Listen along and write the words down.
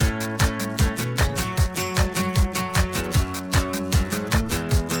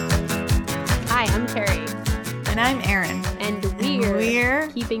I'm Erin. And we're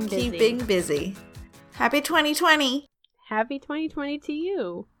keeping busy. Happy 2020. Happy 2020 to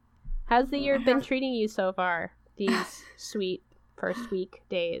you. How's the year been treating you so far? These sweet first week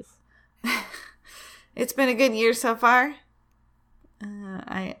days. It's been a good year so far.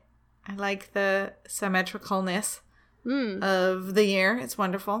 I like the symmetricalness of the year. It's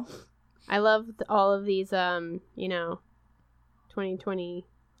wonderful. I love all of these, 2020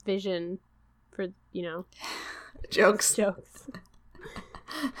 vision for, jokes. I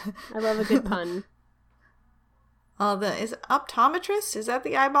love a good pun. Is optometrist? Is that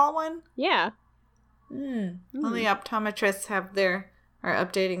the eyeball one? Yeah. All the optometrists are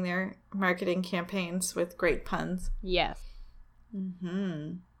updating their marketing campaigns with great puns. Yes.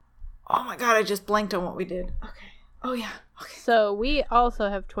 Oh my god, I just blanked on what we did. Okay. Oh yeah. Okay. So we also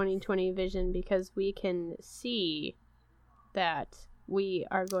have 2020 vision because we can see that we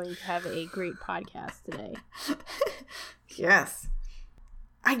are going to have a great podcast today. Yes.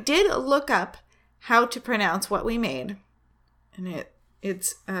 I did look up how to pronounce what we made. And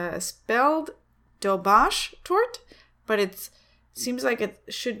it's spelled Dobosh Torte, but it seems like it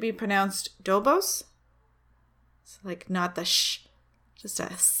should be pronounced Dobosh. It's like not the sh, just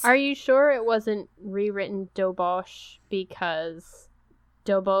a s. Are you sure it wasn't rewritten Dobosh because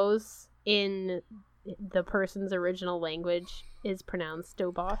Dobosh in the person's original language is pronounced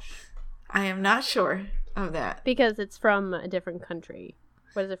Dobosh? I am not sure of that. Because it's from a different country.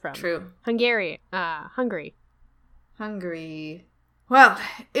 What is it from? True. Hungary. Well,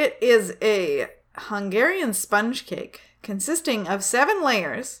 it is a Hungarian sponge cake consisting of 7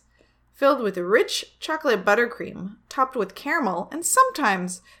 layers filled with rich chocolate buttercream topped with caramel and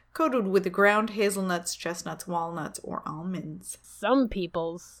sometimes coated with ground hazelnuts, chestnuts, walnuts, or almonds. Some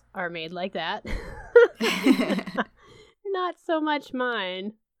people's are made like that. Not so much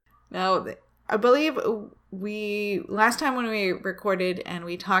mine. No, I believe last time when we recorded and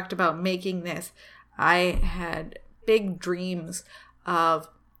we talked about making this, I had big dreams of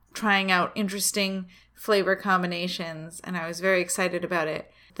trying out interesting flavor combinations, and I was very excited about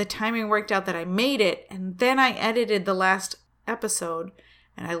it. The timing worked out that I made it, and then I edited the last episode,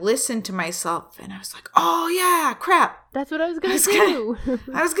 and I listened to myself, and I was like, oh yeah, crap. That's what I was going to do.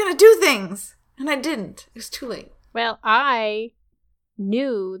 I was going to do things, and I didn't. It was too late. Well, I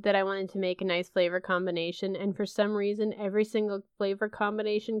knew that I wanted to make a nice flavor combination, and for some reason, every single flavor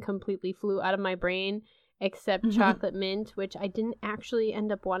combination completely flew out of my brain, except chocolate mint, which I didn't actually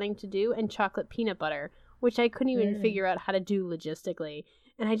end up wanting to do, and chocolate peanut butter, which I couldn't even figure out how to do logistically.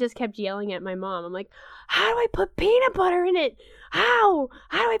 And I just kept yelling at my mom. I'm like, how do I put peanut butter in it? How?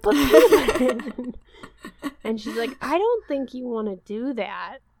 How do I put peanut butter in it? And she's like, I don't think you want to do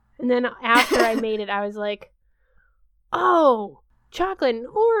that. And then after I made it, I was like, oh, chocolate and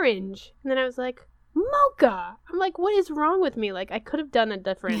orange. And then I was like, mocha. I'm like, what is wrong with me? Like, I could have done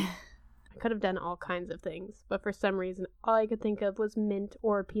all kinds of things. But for some reason, all I could think of was mint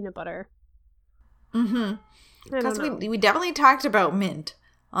or peanut butter. Because we definitely talked about mint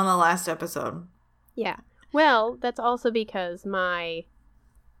on the last episode. Yeah. Well, that's also because my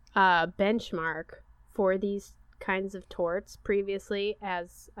benchmark for these kinds of torts previously,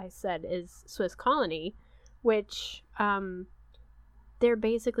 as I said, is Swiss Colony, which they're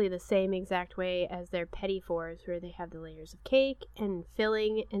basically the same exact way as their petit fours, where they have the layers of cake and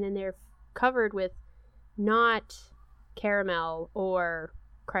filling, and then they're covered with not caramel or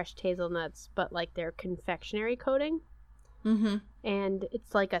crushed hazelnuts, but like their confectionery coating. And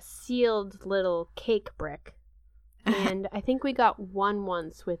it's like a sealed little cake brick. And I think we got one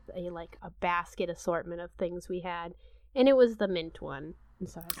once with a basket assortment of things we had, and it was the mint one. And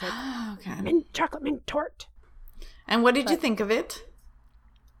so I was like, chocolate mint tort. And what did you think of it?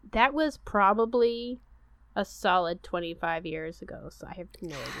 That was probably a solid 25 years ago, so I have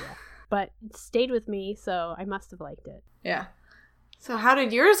no idea. But it stayed with me, so I must have liked it. Yeah. So how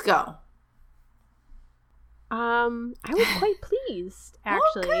did yours go? I was quite pleased,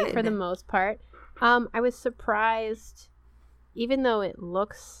 actually, for the most part. I was surprised, even though it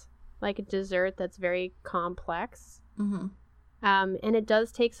looks like a dessert that's very complex. And it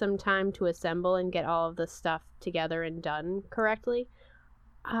does take some time to assemble and get all of the stuff together and done correctly.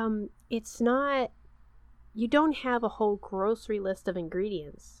 It's not, you don't have a whole grocery list of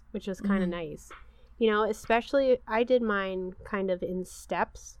ingredients, which was kind of nice. Especially, I did mine kind of in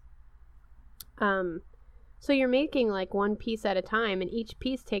steps. So you're making like one piece at a time, and each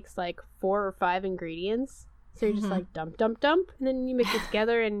piece takes like 4 or 5 ingredients. So you're just like dump, dump, dump, and then you mix it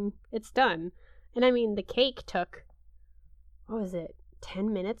together and it's done. And I mean, the cake took, what was it,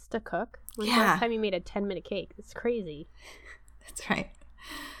 10 minutes to cook? When's the last time you made a 10-minute cake? It's crazy. That's right.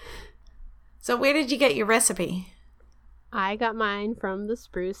 So where did you get your recipe? I got mine from the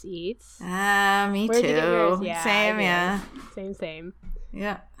Spruce Eats. Me Where'd too. you get yours? Yeah, Same, yeah. Same.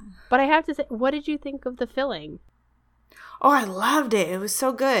 Yeah. But I have to say, what did you think of the filling? Oh, I loved it. It was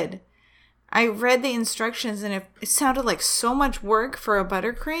so good. I read the instructions and it sounded like so much work for a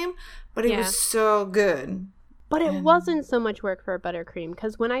buttercream, but it was so good. But it wasn't so much work for a buttercream,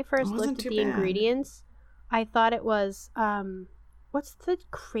 because when I first looked at the ingredients, I thought it was, what's the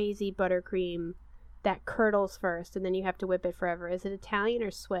crazy buttercream that curdles first and then you have to whip it forever? Is it Italian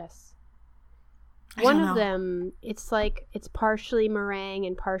or Swiss? One of them, it's like, it's partially meringue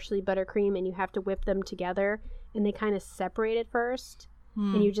and partially buttercream, and you have to whip them together, and they kind of separate at first,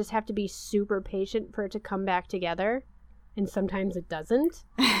 and you just have to be super patient for it to come back together, and sometimes it doesn't.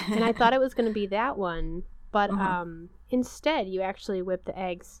 And I thought it was going to be that one, but instead you actually whip the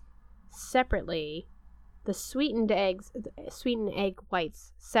eggs separately, the sweetened egg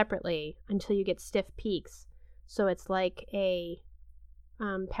whites separately until you get stiff peaks. So it's like a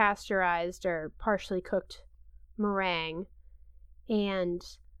pasteurized or partially cooked meringue, and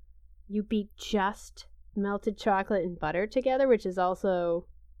you beat just melted chocolate and butter together, which is also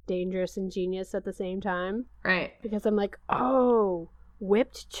dangerous and genius at the same time. Right. Because I'm like, oh,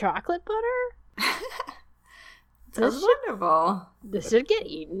 whipped chocolate butter? That's wonderful. This should get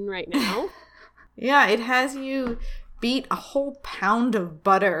eaten right now. Yeah, it has you beat a whole pound of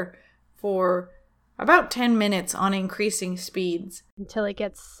butter for about 10 minutes on increasing speeds. Until it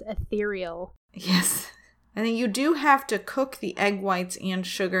gets ethereal. Yes. And then you do have to cook the egg whites and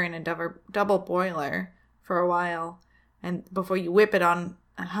sugar in a double boiler for a while, and before you whip it on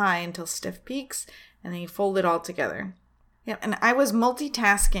high until stiff peaks, and then you fold it all together. Yeah, and I was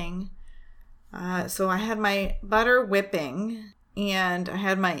multitasking. So I had my butter whipping, and I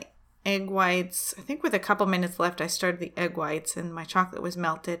had my egg whites. I think with a couple minutes left, I started the egg whites, and my chocolate was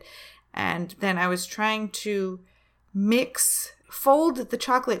melted. And then I was trying to fold the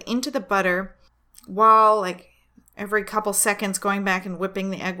chocolate into the butter while, like, every couple seconds going back and whipping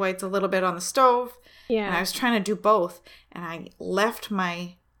the egg whites a little bit on the stove. Yeah. And I was trying to do both. And I left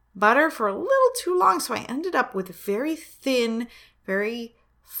my butter for a little too long, so I ended up with very thin, very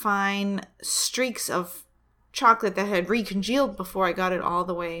fine streaks of chocolate that had recongealed before I got it all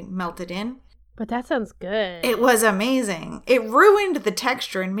the way melted in. But that sounds good. It was amazing. It ruined the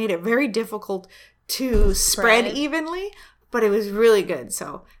texture and made it very difficult to spread evenly, but it was really good.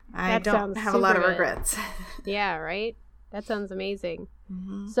 So I don't have a lot of regrets. Yeah, right? That sounds amazing.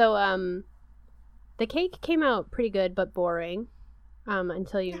 Mm-hmm. So the cake came out pretty good but boring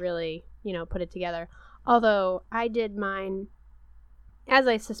until you really, put it together. Although I did mine as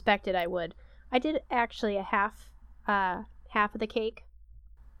I suspected I would. I did actually a half of the cake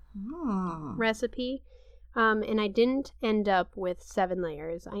recipe, and I didn't end up with 7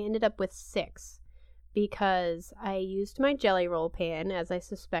 layers. I ended up with 6 because I used my jelly roll pan as I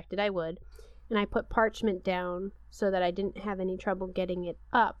suspected I would, and I put parchment down so that I didn't have any trouble getting it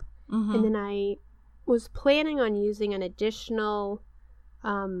up. Mm-hmm. And then I was planning on using an additional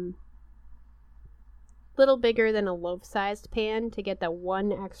little bigger than a loaf-sized pan to get that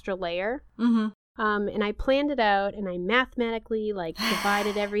one extra layer. Mm-hmm. And I planned it out, and I mathematically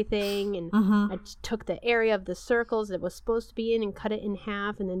divided everything, and I took the area of the circles that it was supposed to be in and cut it in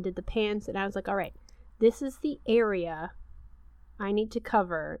half, and then did the pans. And I was like, all right, this is the area I need to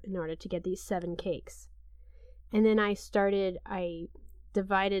cover in order to get these 7 cakes. And then I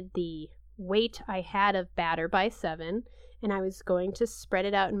divided the weight I had of batter by 7, and I was going to spread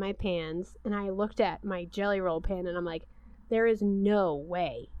it out in my pans. And I looked at my jelly roll pan, and I'm like, there is no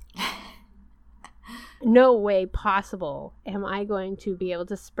way. No way possible am I going to be able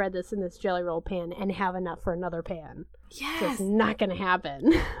to spread this in this jelly roll pan and have enough for another pan. Yes. So it's not going to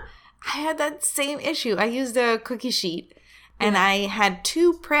happen. I had that same issue. I used a cookie sheet, and I had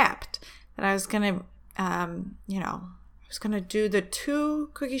 2 prepped that I was going to, I was going to do the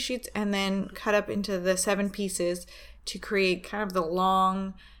 2 cookie sheets and then cut up into the 7 pieces to create kind of the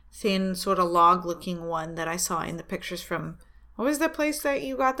long, thin, sort of log-looking one that I saw in the pictures from, what was the place that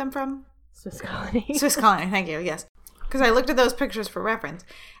you got them from? Swiss Colony. Swiss Colony, thank you, yes. Because I looked at those pictures for reference,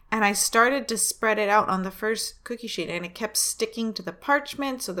 and I started to spread it out on the first cookie sheet, and it kept sticking to the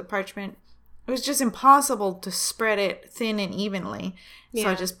parchment, so the parchment, it was just impossible to spread it thin and evenly. Yeah. So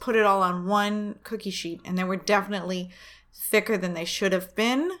I just put it all on one cookie sheet, and they were definitely thicker than they should have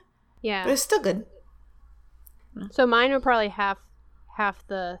been. Yeah. But it's still good. So mine were probably half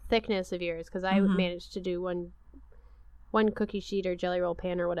the thickness of yours, because I managed to do one cookie sheet or jelly roll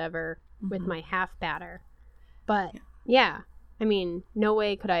pan or whatever with my half batter. But yeah, I mean, no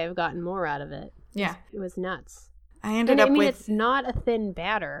way could I have gotten more out of it. Yeah. It was nuts. I mean, it's not a thin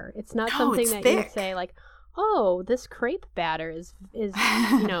batter. It's not something that thick. You say oh, this crepe batter is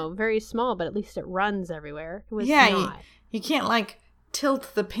very small, but at least it runs everywhere. It was not. You can't like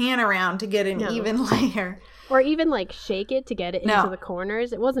tilt the pan around to get an even layer. Or even like shake it to get it into the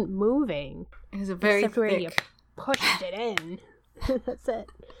corners. It wasn't moving. It was a very except thick. where you pushed it in. That's it.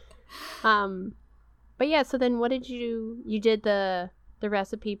 But yeah, so then what did you did the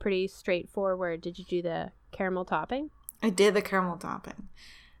recipe pretty straightforward. Did you do the caramel topping? I did the caramel topping.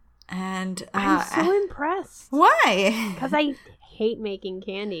 And I'm so impressed. Why? Because I hate making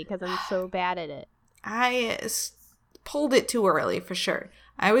candy because I'm so bad at it. I pulled it too early for sure.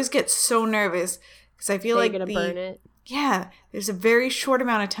 I always get so nervous because I feel like you're gonna burn it. Yeah, there's a very short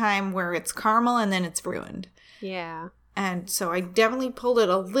amount of time where it's caramel and then it's ruined. Yeah. And so I definitely pulled it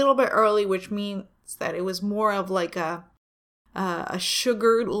a little bit early, which means that it was more of like a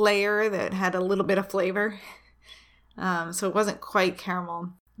sugar layer that had a little bit of flavor. So it wasn't quite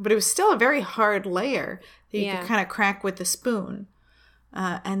caramel, but it was still a very hard layer that you could kind of crack with a spoon.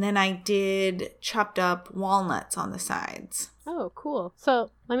 And then I did chopped up walnuts on the sides. Oh, cool.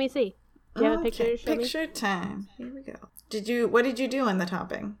 So let me see. Do you have a picture to show me? Picture time. Here we go. What did you do in the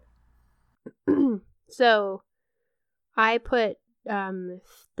topping? So I put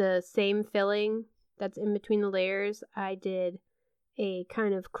the same filling that's in between the layers. I did a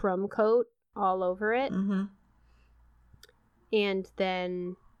kind of crumb coat all over it. Mm-hmm. And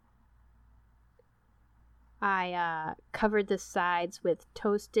then I covered the sides with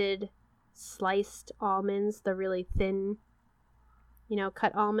toasted sliced almonds, the really thin,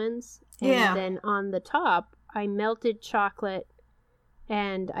 cut almonds. And then on the top, I melted chocolate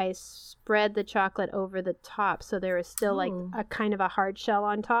and I spread the chocolate over the top. So there was still like a kind of a hard shell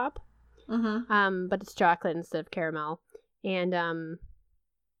on top. Mm-hmm. But it's chocolate instead of caramel. And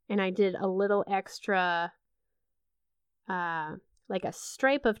I did a little extra, like a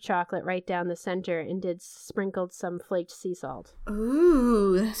stripe of chocolate right down the center and sprinkled some flaked sea salt.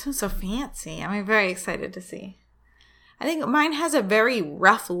 Ooh, that sounds so fancy. I'm very excited to see. I think mine has a very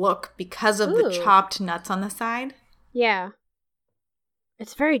rough look because of the chopped nuts on the side. Yeah.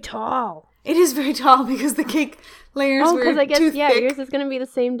 It's very tall. It is very tall because the cake layers were I guess, too thick. Yours is going to be the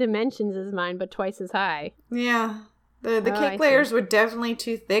same dimensions as mine, but twice as high. Yeah. The cake layers were definitely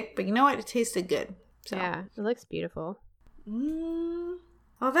too thick, but you know what? It tasted good. So. Yeah, it looks beautiful.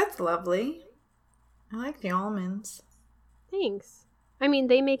 Oh, that's lovely. I like the almonds. Thanks. I mean,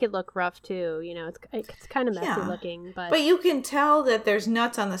 they make it look rough too. It's kind of messy looking, but you can tell that there's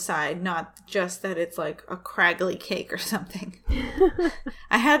nuts on the side, not just that it's like a craggly cake or something.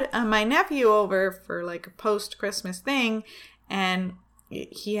 I had my nephew over for like a post-Christmas thing, and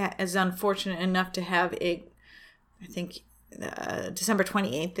he is unfortunate enough to have December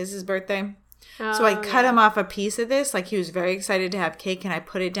 28th is his birthday. So I cut him off a piece of this. Like, he was very excited to have cake, and I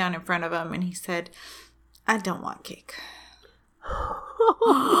put it down in front of him, and he said, I don't want cake.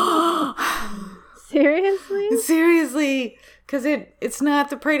 Seriously? Seriously, because it's not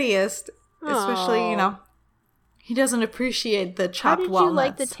the prettiest. Especially, he doesn't appreciate the chopped walnuts. How did you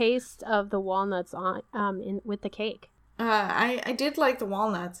like the taste of the walnuts with the cake? I did like the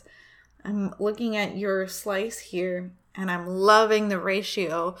walnuts. I'm looking at your slice here, and I'm loving the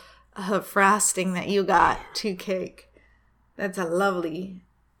ratio of frosting that you got to cake. That's a lovely.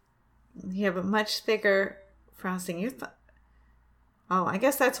 You have a much thicker frosting. I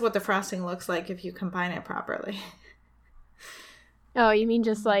guess that's what the frosting looks like if you combine it properly. Oh, you mean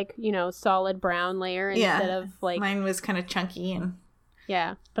just like, solid brown layer instead of like... Mine was kind of chunky and...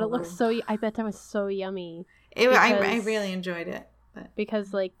 Yeah, but it looks so... I bet that was so yummy. I really enjoyed it. But.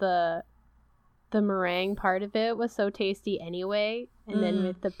 Because like the meringue part of it was so tasty anyway. And then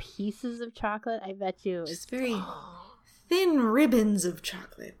with the pieces of chocolate, I bet you... It's very thin ribbons of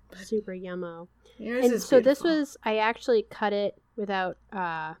chocolate. But super yummo. Yours and is so beautiful. This was... I actually cut it without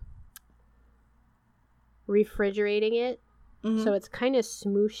refrigerating it. Mm-hmm. So it's kind of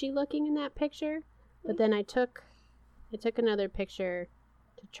smooshy looking in that picture. But then I took another picture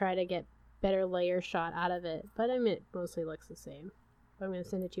to try to get better layer shot out of it. But I mean, it mostly looks the same. But I'm going to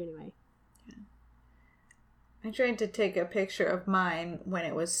send it to you anyway. Yeah. I tried to take a picture of mine when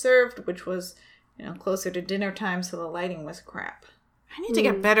it was served, which was, closer to dinner time, so the lighting was crap. I need to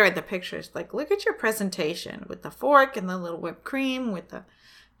get better at the pictures. Like, look at your presentation with the fork and the little whipped cream with the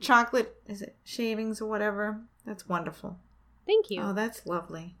chocolate, is it shavings or whatever? That's wonderful. Thank you. Oh, that's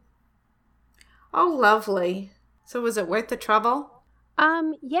lovely. Oh, lovely. So was it worth the trouble?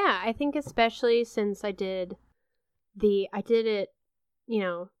 Yeah, I think especially since I did it,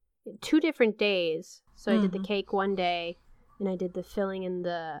 2 different days. So I did the cake one day and I did the filling and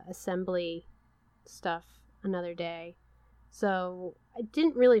the assembly stuff another day. So I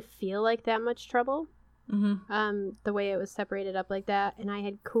didn't really feel like that much trouble. the way it was separated up like that. And I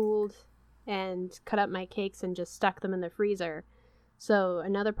had cooled and cut up my cakes and just stuck them in the freezer. So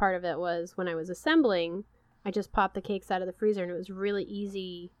another part of it was when I was assembling, I just popped the cakes out of the freezer, and it was really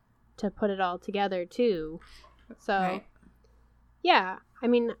easy to put it all together too. So, yeah, I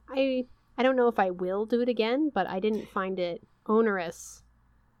mean, I don't know if I will do it again, but I didn't find it onerous.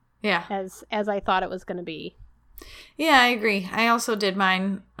 Yeah. As I thought it was going to be. Yeah, I agree. I also did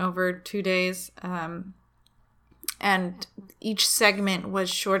mine over 2 days, and each segment was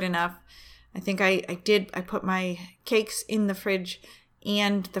short enough. I think I put my cakes in the fridge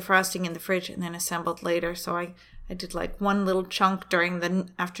and the frosting in the fridge and then assembled later. So I did like one little chunk during the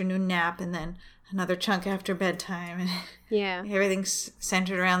afternoon nap and then another chunk after bedtime. Yeah. Everything's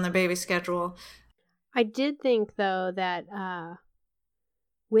centered around the baby schedule. I did think, though, that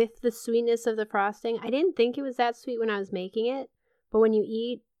with the sweetness of the frosting, I didn't think it was that sweet when I was making it. But when you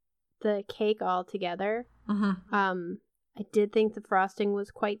eat the cake all together, I did think the frosting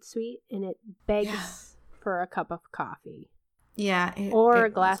was quite sweet, and it begs for a cup of coffee. Yeah. Or a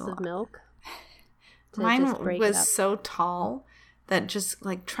glass of milk. Mine was so tall that just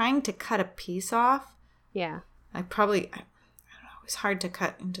like trying to cut a piece off. Yeah. I don't know, it was hard to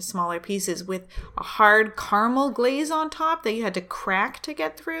cut into smaller pieces with a hard caramel glaze on top that you had to crack to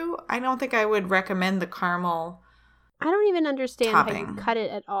get through. I don't think I would recommend the caramel. I don't even understand topping. how you cut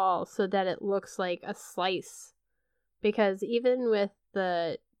it at all so that it looks like a slice. Because even with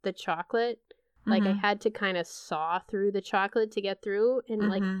the chocolate, like I had to kind of saw through the chocolate to get through. And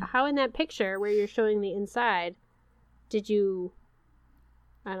like, how in that picture where you're showing the inside, did you...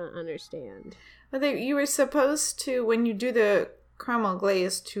 I don't understand. But you were supposed to, when you do the caramel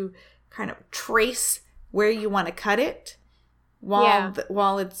glaze, to kind of trace where you want to cut it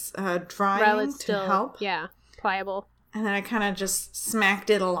while it's drying while it's still, help. Yeah, pliable. And then I kind of just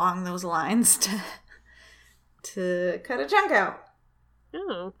smacked it along those lines to cut a chunk out.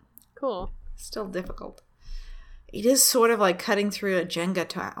 Oh, cool. Still difficult. It is sort of like cutting through a Jenga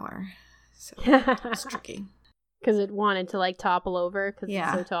tower. So it's tricky. Because it wanted to like topple over because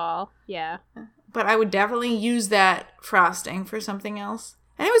it's so tall. Yeah. But I would definitely use that frosting for something else.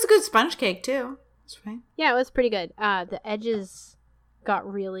 And it was a good sponge cake too. That's fine. Yeah, it was pretty good. The edges got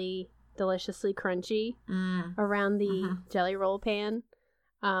really deliciously crunchy around the jelly roll pan.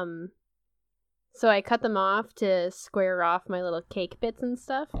 So I cut them off to square off my little cake bits and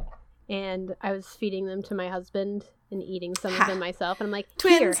stuff. And I was feeding them to my husband and eating some of them myself. And I'm like,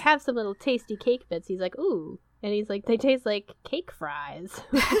 Twins. Here, have some little tasty cake bits. He's like, ooh. And he's like, they taste like cake fries.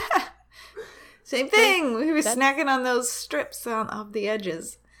 Same thing. We were snacking on those strips of the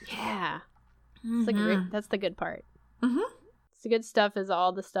edges. Yeah. It's like that's the good part. The good stuff is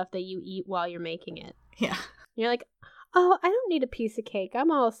all the stuff that you eat while you're making it. Yeah. You're like, oh, I don't need a piece of cake.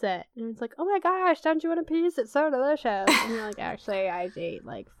 I'm all set. And it's like, oh my gosh, don't you want a piece? It's so delicious. And you're like, actually, I ate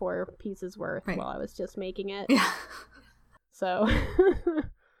like 4 pieces worth while I was just making it. Yeah. So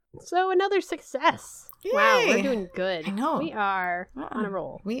another success. Yay. Wow, we're doing good. I know. We are on a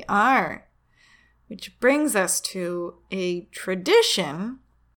roll. We are. Which brings us to a tradition.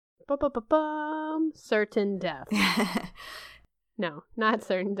 Certain death. No, not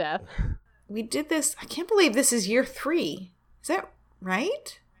certain death. We did this. I can't believe this is year 3. Is that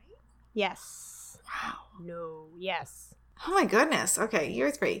right? Yes. Wow. No. Yes. Oh my goodness. Okay,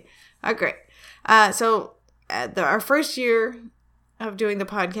 year 3. Oh, great. So our first year of doing the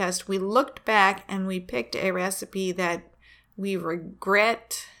podcast, we looked back and we picked a recipe that we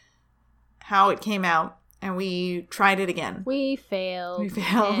regret how it came out, and we tried it again. We failed.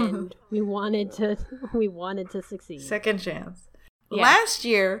 And we wanted to succeed. Second chance. Yeah. Last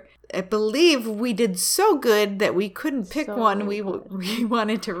year, I believe we did so good that we couldn't pick one we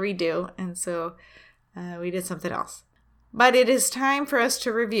wanted to redo, and so we did something else. But it is time for us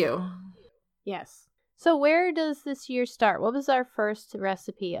to review. Yes. So where does this year start? What was our first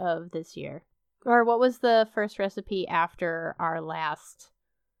recipe of this year? Or what was the first recipe after our last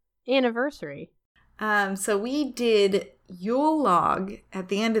anniversary? So we did Yule log at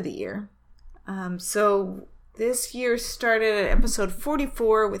the end of the year. So this year started at episode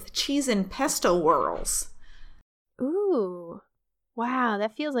 44 with cheese and pesto whirls. Ooh. Wow,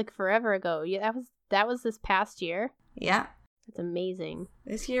 that feels like forever ago. Yeah, that was this past year? Yeah. That's amazing.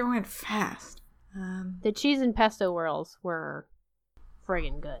 This year went fast. The cheese and pesto whirls were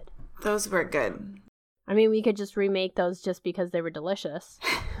friggin' good. Those were good. I mean, we could just remake those just because they were delicious.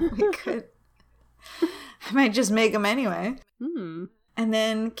 We could. I might just make them anyway. And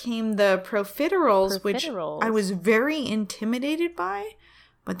then came the profiteroles, which I was very intimidated by.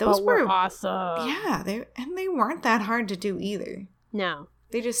 But those were awesome. Yeah, they weren't that hard to do either. No.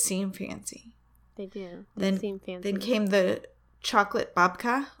 They just seem fancy. They do. They seem fancy. Then came the chocolate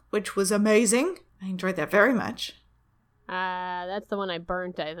babka, which was amazing. I enjoyed that very much. That's the one I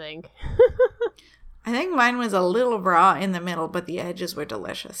burnt, I think. I think mine was a little raw in the middle, but the edges were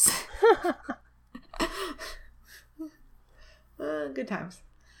delicious. Good times.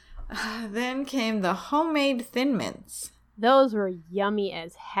 Then came the homemade Thin Mints. Those were yummy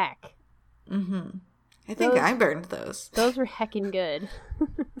as heck. Mm-hmm. I think I burned those. Those were heckin' good.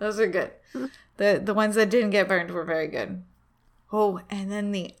 Those are good. The ones that didn't get burned were very good. Oh, and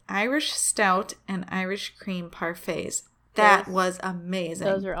then the Irish Stout and Irish Cream Parfaits. That was amazing.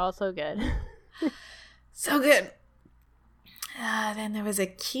 Those are also good. So good. Then there was a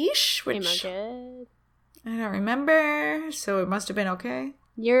quiche, which good. I don't remember, so it must have been okay.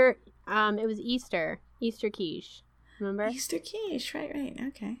 It was Easter quiche. Remember? Easter quiche, right,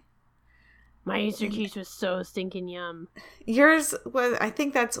 okay. My Easter quiche was so stinking yum. Yours was, I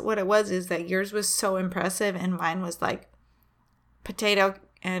think that's what it was, is that yours was so impressive and mine was like potato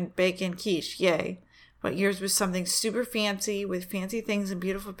and bacon quiche, yay. But yours was something super fancy with fancy things and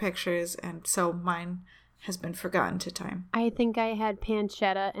beautiful pictures, and so mine has been forgotten to time. I think I had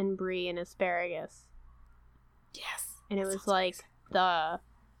pancetta and brie and asparagus. Yes. And it was like the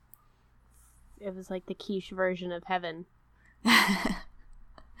quiche version of heaven.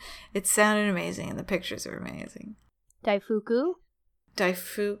 It sounded amazing, and the pictures are amazing. Daifuku,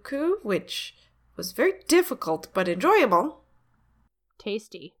 which was very difficult but enjoyable.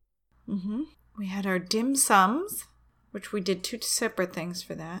 Tasty. Mm-hmm. We had our dim sums, which we did 2 separate things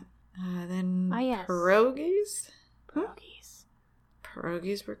for that. Then yes. Pierogies.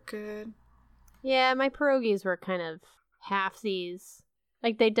 Pierogies were good. Yeah, my pierogies were kind of halfsies.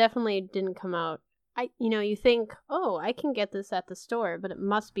 Like, they definitely didn't come out. You think, oh, I can get this at the store, but it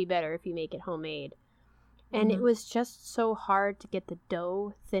must be better if you make it homemade. And it was just so hard to get the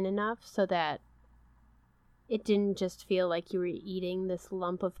dough thin enough so that it didn't just feel like you were eating this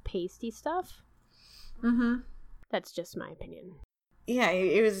lump of pasty stuff. Mm-hmm. That's just my opinion. Yeah,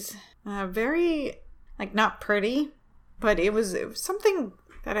 it was very, like, not pretty, but it was something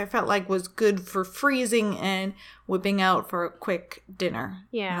that I felt like was good for freezing and whipping out for a quick dinner.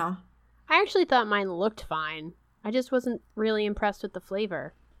 Yeah. You know? I actually thought mine looked fine. I just wasn't really impressed with the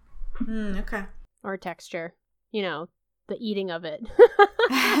flavor. Okay. Or texture. The eating of it.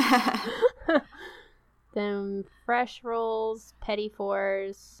 Then fresh rolls, petit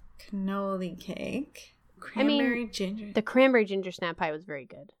fours. Cannoli cake. Cranberry ginger. The cranberry ginger snap pie was very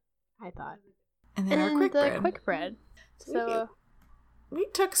good, I thought. And then our quick bread. quick bread. So we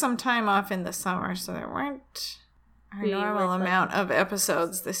took some time off in the summer, so there weren't our normal amount of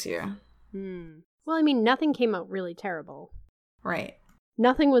episodes this year. Well, nothing came out really terrible. Right.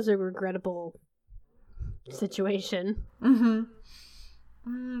 Nothing was a regrettable situation.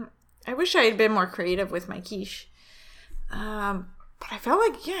 Mm-hmm. I wish I had been more creative with my quiche. But I felt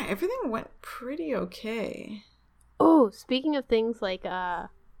like, everything went pretty okay. Oh, speaking of things like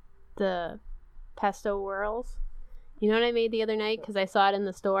the pesto whirls, you know what I made the other night? Because I saw it in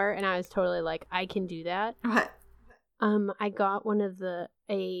the store, and I was totally like, I can do that. What? I got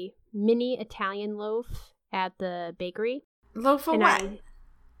a mini Italian loaf at the bakery. Loaf of what?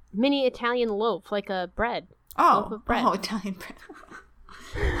 Mini Italian loaf, like a bread. Oh, loaf of bread. Italian bread.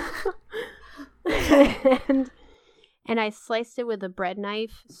 and I sliced it with a bread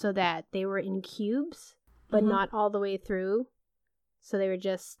knife so that they were in cubes, but not all the way through. So they were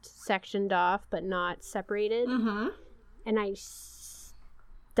just sectioned off, but not separated. Mm-hmm. And I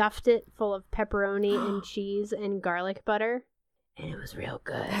stuffed it full of pepperoni and cheese and garlic butter. And it was real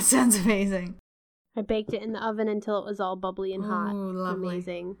good. That sounds amazing. I baked it in the oven until it was all bubbly and hot. Ooh, lovely.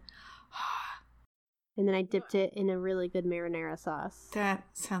 Amazing. And then I dipped it in a really good marinara sauce. That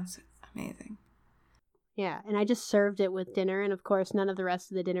sounds amazing. Yeah, and I just served it with dinner, and of course none of the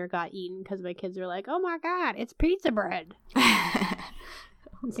rest of the dinner got eaten because my kids were like, oh my god, it's pizza bread.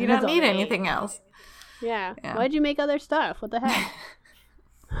 You don't need anything else. Yeah. Why'd you make other stuff? What the heck?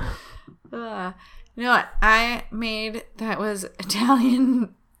 You know what I made that was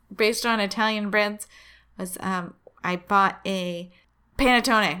Italian, based on Italian breads, was I bought a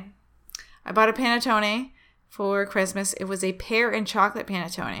panettone. I bought a panettone for Christmas. It was a pear and chocolate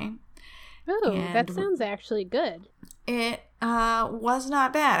panettone. Oh, that sounds actually good. It was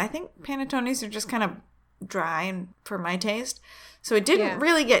not bad. I think panettones are just kind of dry and for my taste. So it didn't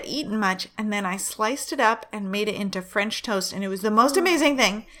really get eaten much. And then I sliced it up and made it into French toast. And it was the most amazing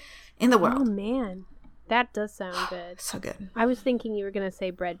thing in the world. Oh, man. That does sound good. So good. I was thinking you were going to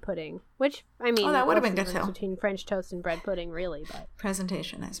say bread pudding. Which, that would have been good too. Between French toast and bread pudding, really. But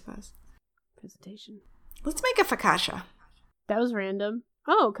presentation, I suppose. Presentation. Let's make a focaccia. That was random.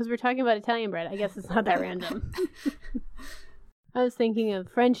 Oh, because we're talking about Italian bread. I guess it's not that random. I was thinking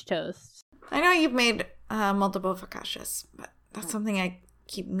of French toast. I know you've made multiple focaccias, but that's something I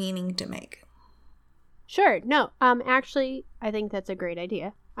keep meaning to make. Sure. No. Actually, I think that's a great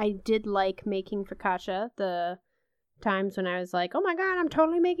idea. I did like making focaccia the times when I was like, oh my God, I'm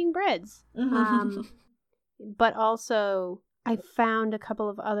totally making breads. But also, I found a couple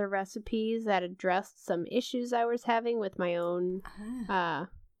of other recipes that addressed some issues I was having with my own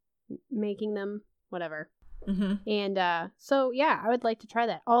making them, whatever. And so, yeah, I would like to try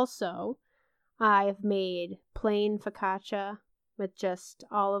that. Also, I've made plain focaccia with just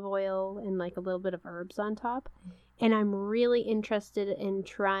olive oil and like a little bit of herbs on top. And I'm really interested in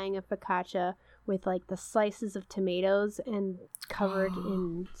trying a focaccia with like the slices of tomatoes and covered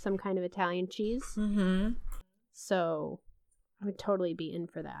in some kind of Italian cheese. So I would totally be in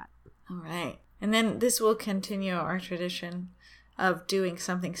for that. All right. And then this will continue our tradition of doing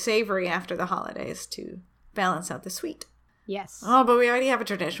something savory after the holidays to balance out the sweet. Yes. Oh, but we already have a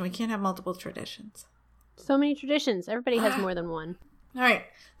tradition. We can't have multiple traditions. So many traditions. Everybody has more than one. All right.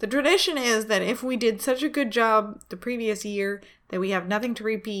 The tradition is that if we did such a good job the previous year that we have nothing to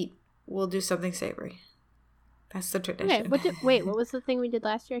repeat, we'll do something savory. That's the tradition. Okay. Wait, what was the thing we did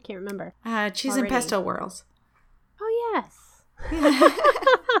last year? I can't remember. Cheese and pesto whirls. Oh, yes.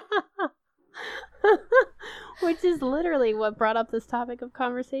 Which is literally what brought up this topic of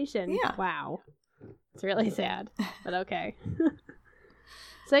conversation. Yeah. Wow. It's really sad, but okay.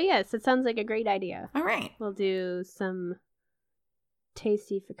 So yes, it sounds like a great idea. All right. We'll do some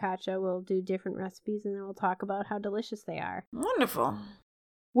tasty focaccia. We'll do different recipes, and then we'll talk about how delicious they are. Wonderful.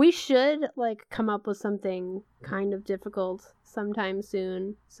 We should come up with something kind of difficult sometime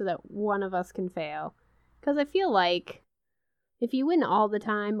soon so that one of us can fail. Because I feel like if you win all the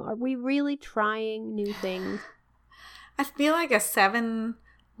time, are we really trying new things? I feel like a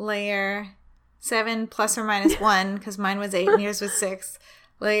 7-layer, 7 plus or minus 1, because mine was 8 and yours was 6,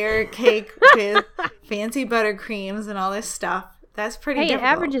 layer cake with fancy buttercreams and all this stuff. That's pretty difficult. It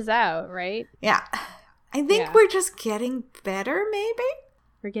averages out, right? Yeah. I think we're just getting better, maybe?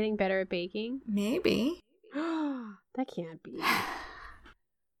 We're getting better at baking? Maybe. That can't be.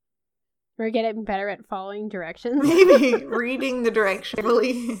 We're getting better at following directions? Maybe. Reading the direction.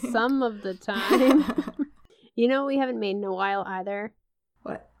 Some of the time. You know what we haven't made in a while either?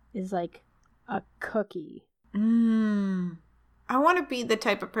 What? Is a cookie. I want to be the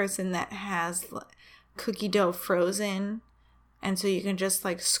type of person that has cookie dough frozen. And so you can just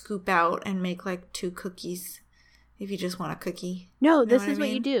scoop out and make 2 cookies if you just want a cookie. No, this is what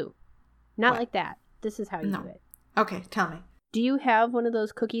you do. Not like that. This is how you do it. Okay, tell me. Do you have one of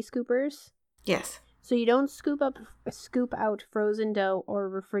those cookie scoopers? Yes. So you don't scoop out frozen dough or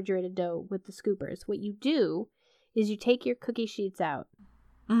refrigerated dough with the scoopers. What you do is you take your cookie sheets out.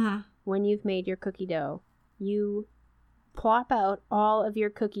 When you've made your cookie dough, you plop out all of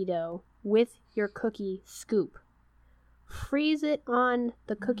your cookie dough with your cookie scoop. Freeze it on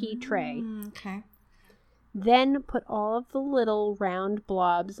the cookie tray. Okay. Then put all of the little round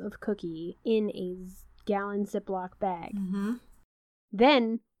blobs of cookie in a gallon Ziploc bag.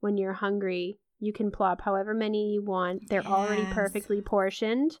 Then, when you're hungry, you can plop however many you want. They're already perfectly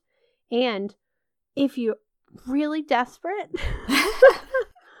portioned. And if you're really desperate,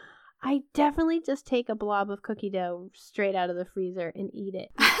 I definitely just take a blob of cookie dough straight out of the freezer and eat it.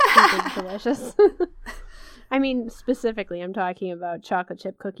 It's delicious. I mean, specifically, I'm talking about chocolate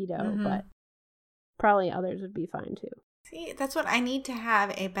chip cookie dough, but probably others would be fine too. See, that's what I need to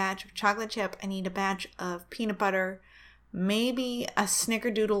have: a batch of chocolate chip. I need a batch of peanut butter, maybe a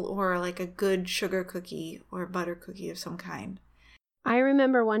snickerdoodle or a good sugar cookie or butter cookie of some kind. I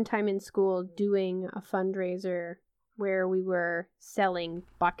remember one time in school doing a fundraiser where we were selling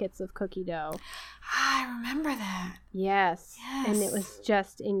buckets of cookie dough. I remember that. Yes. And it was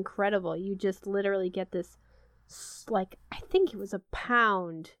just incredible. You just literally get this, I think it was a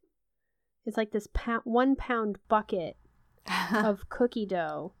pound. It's this 1 pound bucket of cookie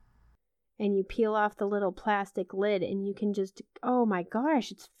dough. And you peel off the little plastic lid and you can just, oh my gosh,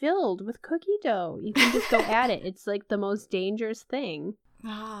 it's filled with cookie dough. You can just go at it. It's the most dangerous thing.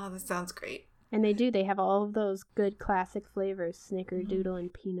 Oh, that sounds great. And they have all of those good classic flavors, snickerdoodle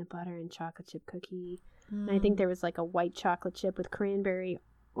and peanut butter and chocolate chip cookie. And I think there was a white chocolate chip with cranberry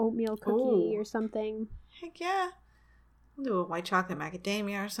oatmeal cookie or something. Heck yeah. We'll do a white chocolate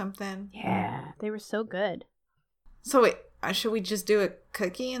macadamia or something. Yeah, they were so good. So wait, should we just do a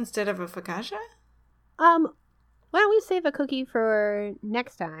cookie instead of a focaccia? Why don't we save a cookie for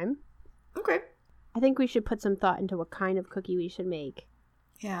next time? Okay. I think we should put some thought into what kind of cookie we should make.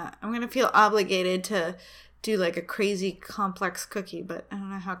 Yeah, I'm going to feel obligated to do like a crazy complex cookie, but I don't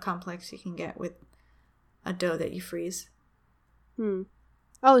know how complex you can get with a dough that you freeze.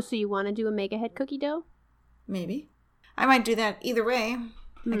 Oh, so you want to do a mega head cookie dough? Maybe. I might do that either way.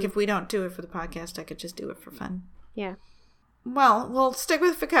 Like if we don't do it for the podcast, I could just do it for fun. Yeah. Well, we'll stick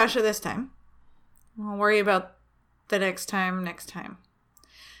with focaccia this time. We'll worry about the next time.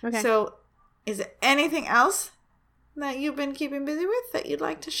 Okay. So, is there anything else that you've been keeping busy with that you'd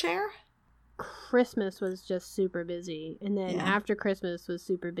like to share? Christmas was just super busy. And then after Christmas was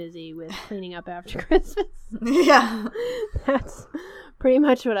super busy with cleaning up after Christmas. Yeah. That's pretty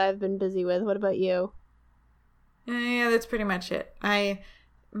much what I've been busy with. What about you? Yeah, that's pretty much it. I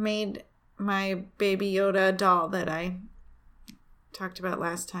made my Baby Yoda doll that I talked about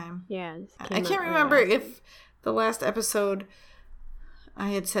last time. Yeah. I can't remember if the last episode I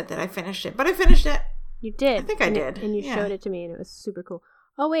had said that I finished it, but I finished it. You did. I think I did. And you showed it to me, and it was super cool.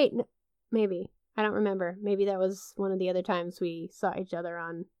 Oh, wait. Maybe. I don't remember. Maybe that was one of the other times we saw each other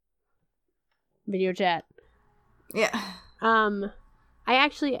on video chat. Yeah.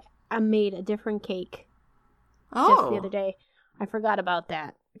 I made a different cake just the other day. I forgot about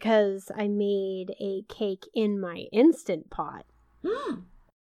that because I made a cake in my Instant Pot.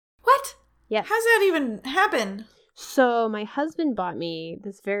 What? Yeah. How's that even happen? So my husband bought me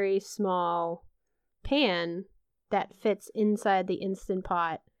this very small pan that fits inside the Instant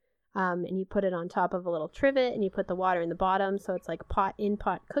Pot. And you put it on top of a little trivet and you put the water in the bottom. So it's like pot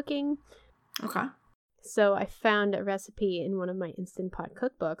cooking. Okay. So I found a recipe in one of my Instant Pot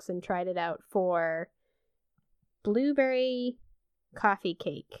cookbooks and tried it out for blueberry coffee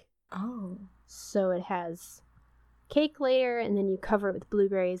cake. Oh. So it has cake layer and then you cover it with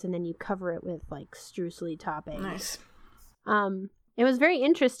blueberries and then you cover it with like streusel topping. Nice. It was very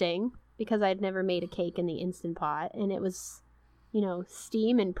interesting because I'd never made a cake in the Instant Pot and it was,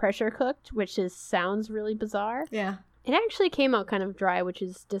 steam and pressure cooked, which sounds really bizarre. Yeah. It actually came out kind of dry, which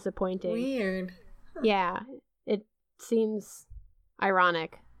is disappointing. Weird. Huh. Yeah, it seems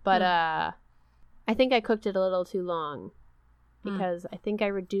ironic, but I think I cooked it a little too long because I think I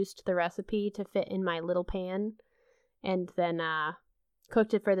reduced the recipe to fit in my little pan and then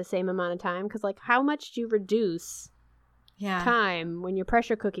cooked it for the same amount of time because, like, how much do you reduce time when you're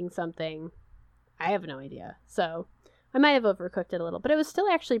pressure cooking something? I have no idea. So I might have overcooked it a little, but it was still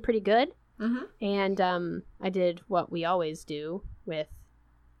actually pretty good. Mm-hmm. And I did what we always do with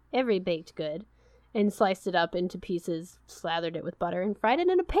every baked good and sliced it up into pieces, slathered it with butter, and fried it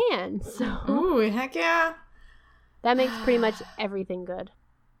in a pan. So, ooh, heck yeah. That makes pretty much everything good.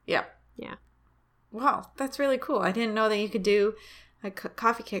 Yep. Yeah. Wow, that's really cool. I didn't know that you could do like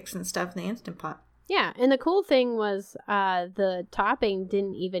coffee cakes and stuff in the Instant Pot. Yeah, and the cool thing was the topping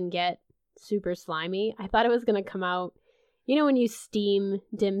didn't even get super slimy. I thought it was going to come out, when you steam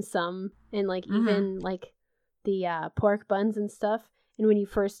dim sum and like even like the pork buns and stuff, and when you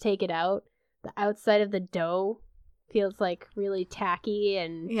first take it out, the outside of the dough feels like really tacky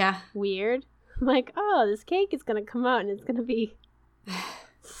and weird. I'm like, oh, this cake is going to come out and it's going to be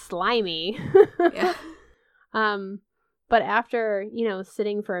slimy. Yeah. But after,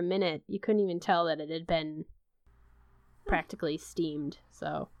 sitting for a minute, you couldn't even tell that it had been practically steamed.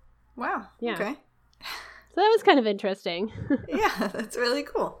 So, wow. Yeah. Okay. So that was kind of interesting. Yeah, that's really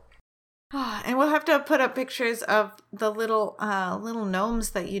cool. Oh, and we'll have to put up pictures of the little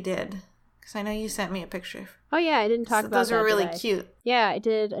gnomes that you did. Because I know you sent me a picture. Oh, yeah, I didn't talk about those that. Those are really today. cute. Yeah, I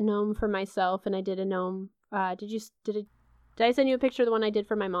did a gnome for myself, and I did a gnome. Did I send you a picture of the one I did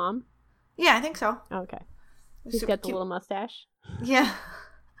for my mom? Yeah, I think so. Okay. He's got the little mustache. Yeah.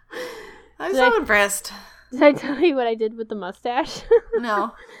 I'm so impressed. Did I tell you what I did with the mustache?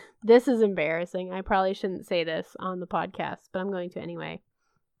 No. This is embarrassing. I probably shouldn't say this on the podcast, but I'm going to anyway.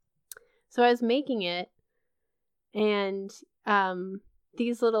 So I was making it, and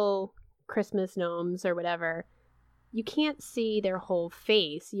these little Christmas gnomes or whatever, you can't see their whole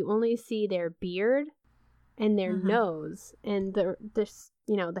face. You only see their beard and their nose, and the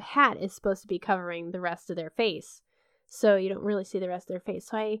hat is supposed to be covering the rest of their face, so you don't really see the rest of their face.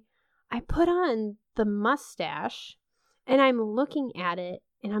 So I put on the mustache, and I'm looking at it,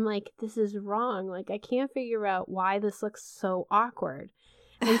 and I'm like, this is wrong. Like, I can't figure out why this looks so awkward.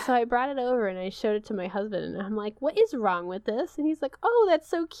 And so I brought it over and I showed it to my husband, and I'm like, what is wrong with this? And he's like, oh, that's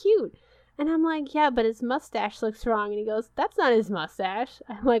so cute. And I'm like, yeah, but his mustache looks wrong. And he goes, that's not his mustache.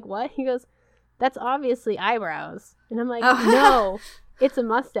 I'm like, what? He goes, that's obviously eyebrows. And I'm like, no, it's a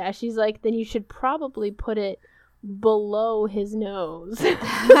mustache. He's like, then you should probably put it below his nose. And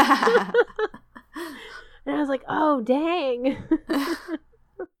I was like, oh, dang.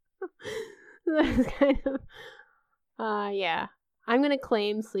 That was kind of, yeah. I'm going to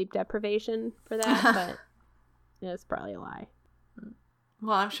claim sleep deprivation for that, but It's probably a lie.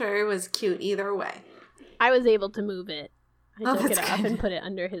 Well, I'm sure it was cute either way. I was able to move it. I took it off good. and put it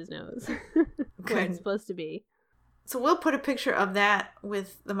under his nose. Where it's supposed to be. So we'll put a picture of that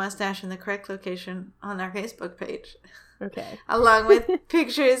with the mustache in the correct location on our Facebook page. Okay. Along with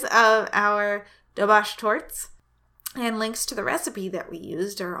pictures of our Dobosh Tortes. And links to the recipe that we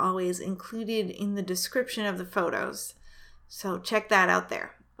used are always included in the description of the photos. So check that out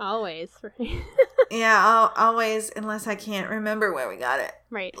there. Always. Right? Yeah, always, unless I can't remember where we got it.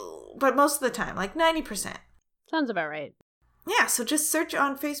 Right. But most of the time, like 90%. Sounds about right. Yeah, so just search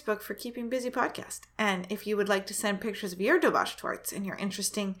on Facebook for Keeping Busy Podcast. And if you would like to send pictures of your Dobosh Tortes and your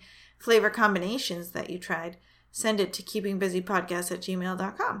interesting flavor combinations that you tried, send it to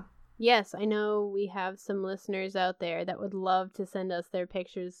keepingbusypodcast@gmail.com. Yes, I know we have some listeners out there that would love to send us their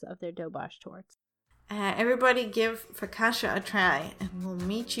pictures of their Dobosh Tortes. Everybody give focaccia a try, and we'll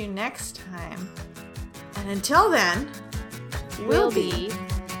meet you next time. And until then, we'll be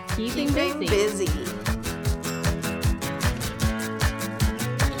keeping busy.